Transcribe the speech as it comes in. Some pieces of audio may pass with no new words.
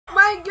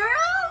my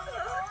girl!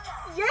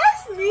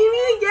 Yes,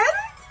 Mimi, get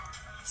it?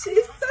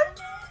 She's so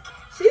cute.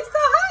 She's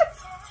so hot.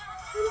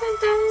 Dun,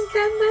 dun,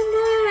 dun, dun,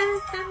 dun,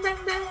 dun, dun,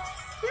 dun.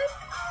 Yes.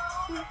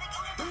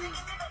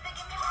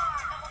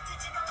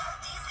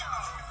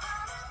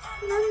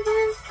 Dun,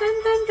 dun, dun,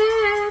 dun,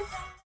 dun.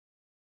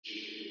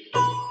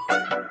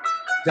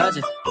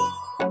 가자.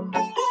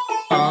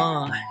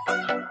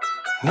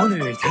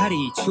 오늘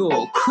다리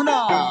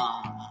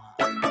좋구나.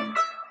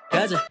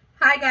 가자.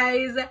 Hi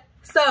guys.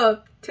 So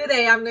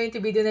today I'm going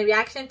to be doing a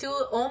reaction to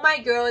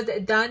Omaigirl's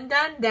Dun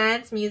Dun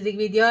Dance music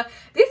video.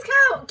 This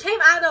kind of came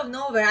out of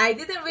nowhere. I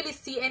didn't really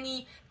see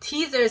any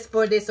teasers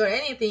for this or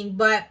anything,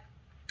 but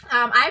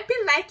I've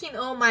been liking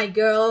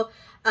Omaigirl.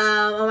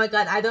 Oh my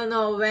god, I don't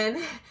know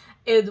when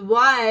it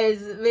was,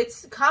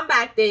 which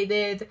comeback they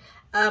did.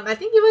 I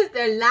think it was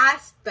their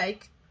last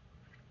like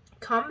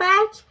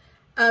comeback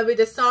with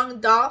the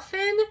song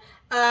Dolphin.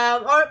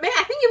 Or maybe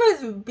I think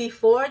it was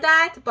before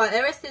that, but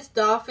ever since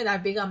Dolphin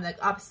I've become like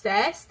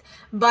obsessed.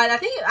 But I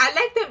think I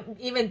liked them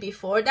even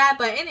before that.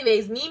 But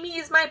anyways, Mimi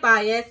is my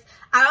bias.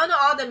 I don't know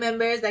all the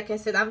members. Like I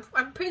said,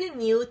 I'm pretty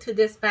new to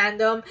this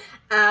fandom.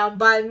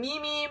 But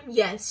Mimi,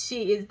 yes,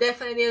 she is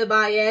definitely the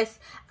bias.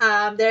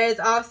 There is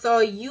also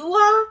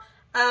Yua.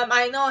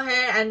 I know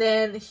her, and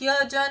then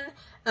Hyojun,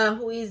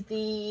 who is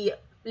the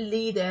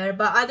leader,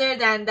 but other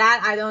than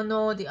that I don't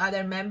know the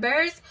other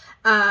members.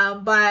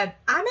 But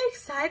I'm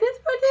excited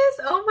for this.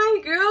 Oh,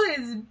 my girl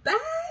is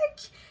back.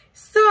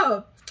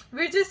 So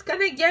we're just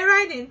gonna get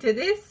right into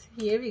this.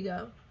 Here we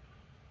go.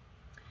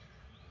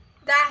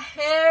 That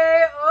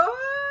hair,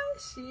 oh,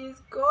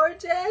 she's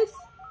gorgeous.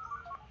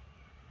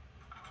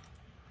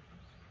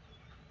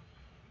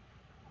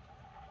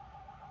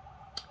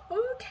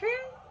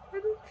 Okay,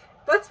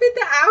 what's with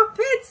the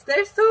outfits?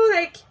 They're so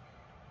like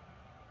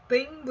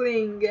bling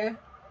bling.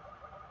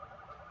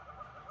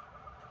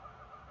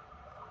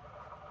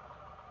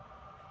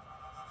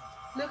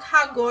 Look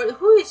how gorgeous.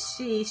 Who is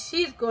she?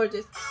 She's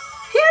gorgeous.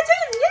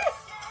 Hyojun, yes!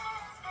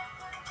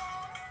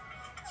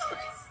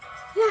 Okay.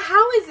 Yeah,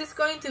 how is this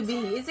going to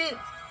be? Is it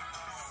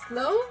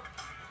slow?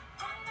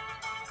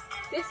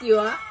 Yes, you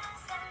are.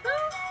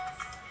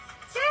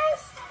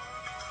 Yes!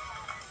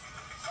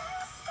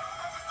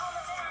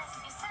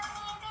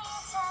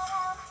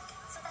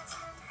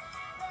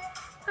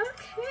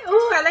 Okay.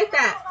 Oh, I like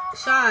that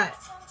shot.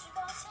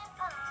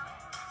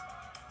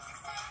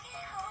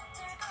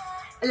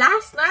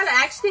 Last night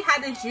I actually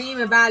had a dream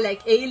about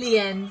like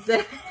aliens.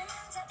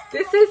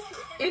 This is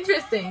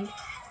interesting.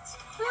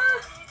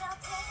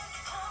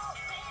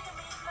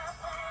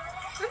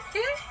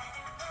 Okay.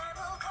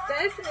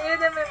 There's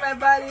rhythm in my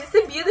body. It's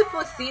a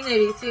beautiful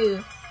scenery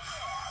too.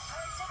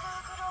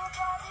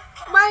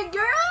 My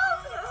girl!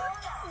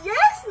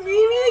 Yes,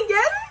 Mimi,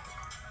 get it?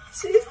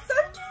 She's so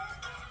cute.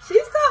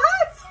 She's so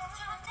hot.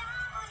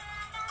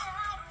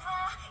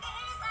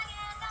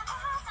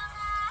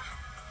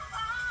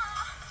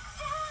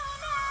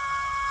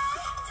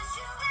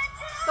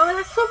 Oh,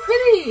 that's so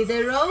pretty.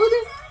 The road.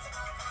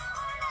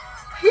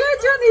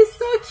 Hyojun is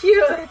so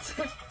cute.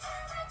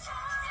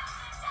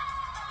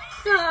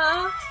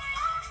 Aww.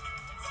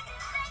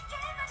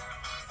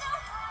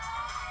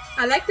 I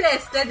like the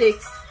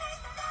aesthetics.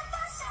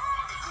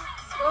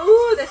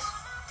 Oh, the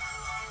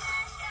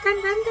dun,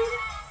 dun, dun.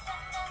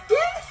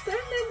 Yes,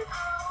 dun,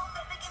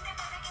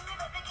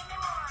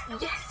 dun.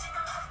 Yes.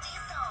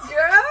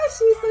 Girl,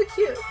 she's so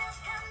cute.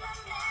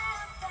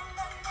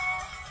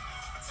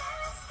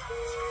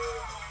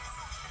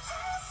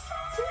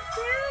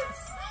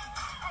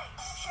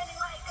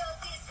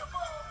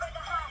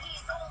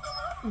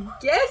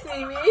 Yes,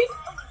 Mimi.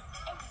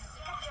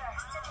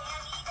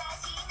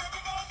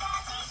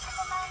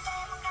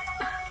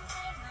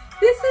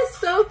 This is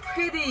so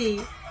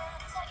pretty.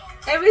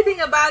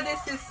 Everything about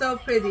this is so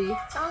pretty.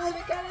 Oh,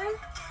 look at her.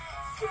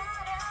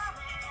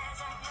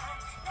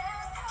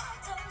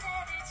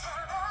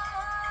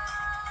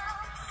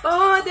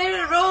 Oh, there's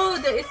a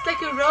road. It's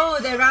like a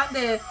road around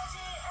the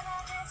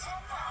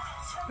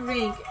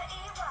ring.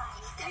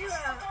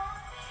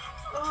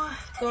 Oh,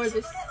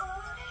 gorgeous.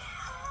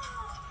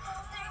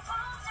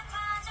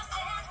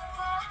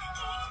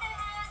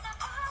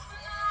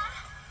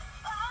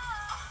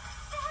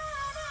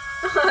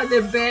 Oh,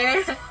 the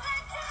bear.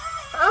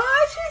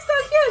 Oh, she's so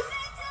cute.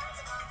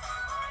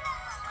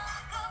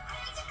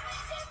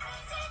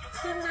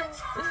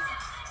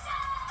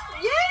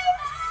 Yes.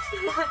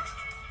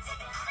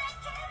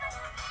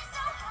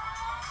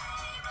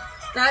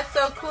 That's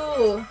so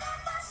cool.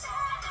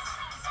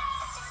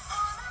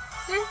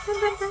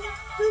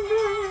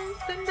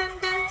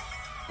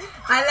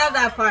 I love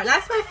that part.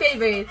 That's my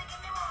favorite.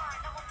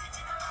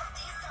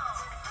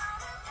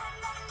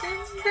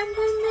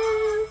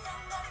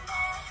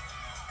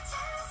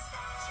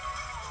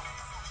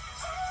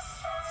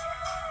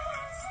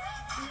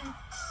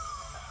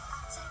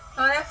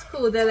 Oh, that's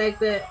cool. They're like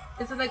the,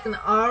 is it like an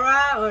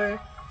aura or?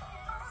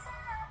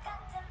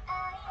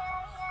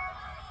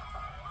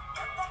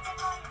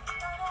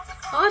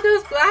 Oh,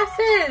 those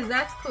glasses.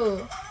 That's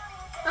cool.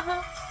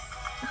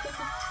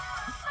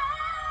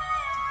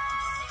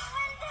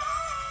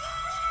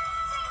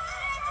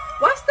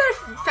 What's their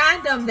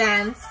fandom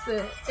dance?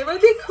 It would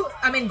be cool.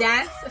 I mean,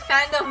 dance?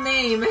 Fandom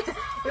name. It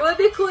would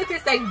be cool if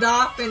it's like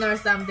dolphin or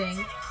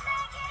something.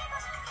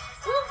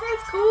 Oh,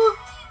 that's cool.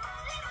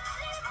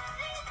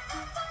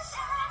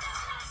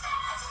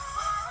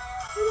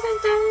 Dun,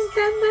 dun,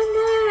 dun, dun,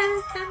 dun,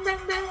 dun,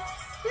 dun, dun.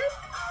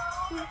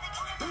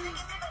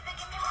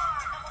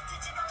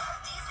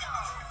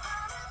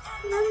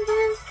 Dun,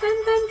 dun, dun,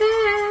 dun,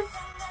 dun.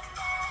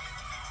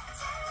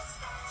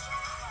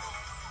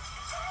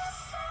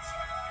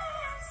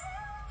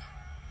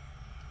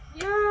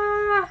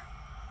 Yeah,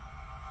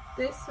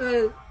 this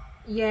was,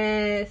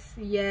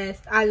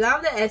 yes, I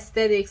love the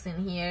aesthetics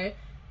in here.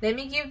 Let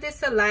me give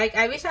this a like.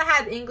 I wish I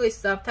had English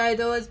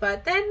subtitles,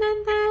 but dun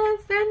dun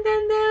dance, dun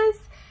dun dance.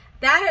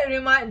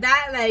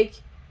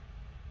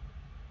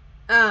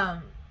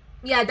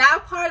 Yeah,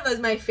 that part was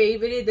my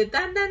favorite. The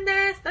dun dun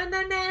dance, dun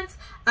dun dance.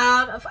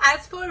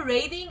 As for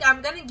rating,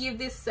 I'm gonna give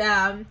this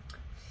 8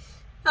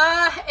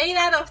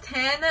 out of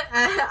 10.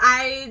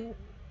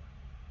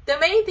 The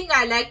main thing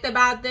I liked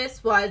about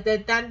this was the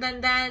dun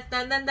dun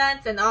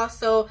dance, and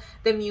also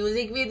the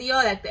music video,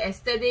 like the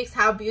aesthetics,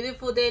 how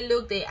beautiful they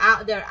look, their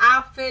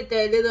outfit,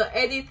 their little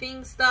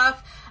editing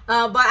stuff.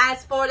 But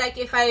as for like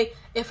if I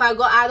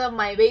go out of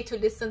my way to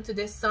listen to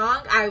this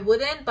song, I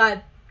wouldn't.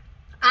 But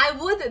I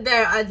would.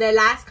 The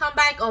last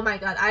comeback, oh my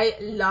god, I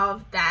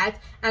love that,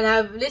 and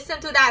I've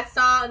listened to that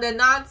song, the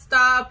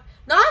non-stop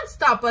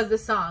was the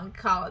song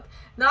called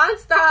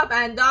non-stop,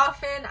 and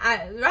dolphin,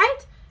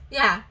 right?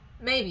 Yeah,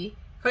 maybe.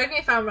 Correct me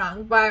if I'm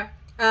wrong, but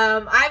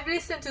I've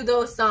listened to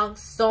those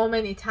songs so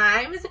many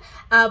times.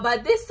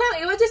 But this song,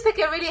 it was just like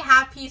a really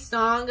happy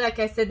song. Like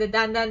I said, the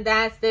dun dun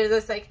dance, they're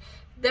just like,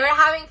 they were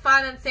having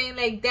fun and saying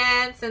like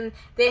dance, and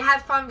they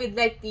had fun with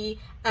like the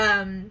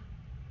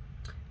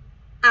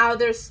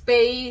outer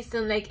space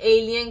and like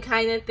alien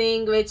kind of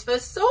thing, which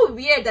was so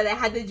weird that I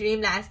had a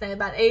dream last night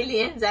about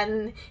aliens,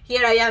 and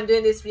here I am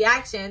doing this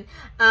reaction.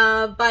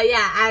 But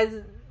yeah,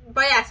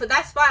 so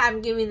that's why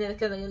I'm giving it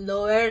kind of a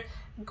lower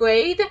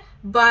grade,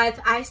 but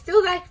I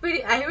still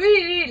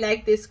really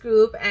like this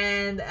group.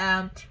 And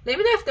let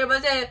me know if there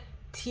was a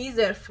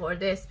teaser for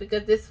this,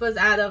 because this was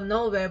out of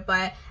nowhere.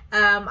 But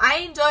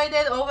I enjoyed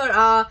it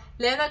overall.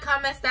 Let me know in the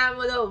comments down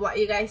below what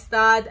you guys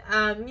thought.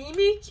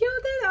 Mimi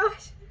killed it. Oh,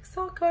 she looks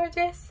so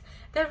gorgeous.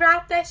 The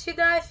rap that she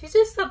does, she's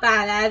just so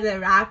badass at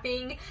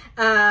rapping.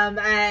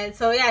 And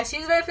so yeah,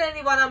 she's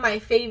definitely one of my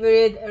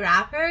favorite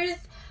rappers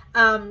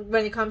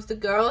when it comes to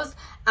girls.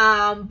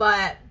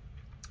 But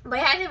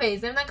yeah,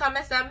 anyways, in the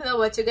comments down below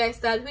what you guys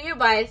thought, who your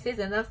bias is,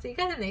 and I'll see you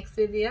guys in the next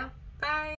video. Bye!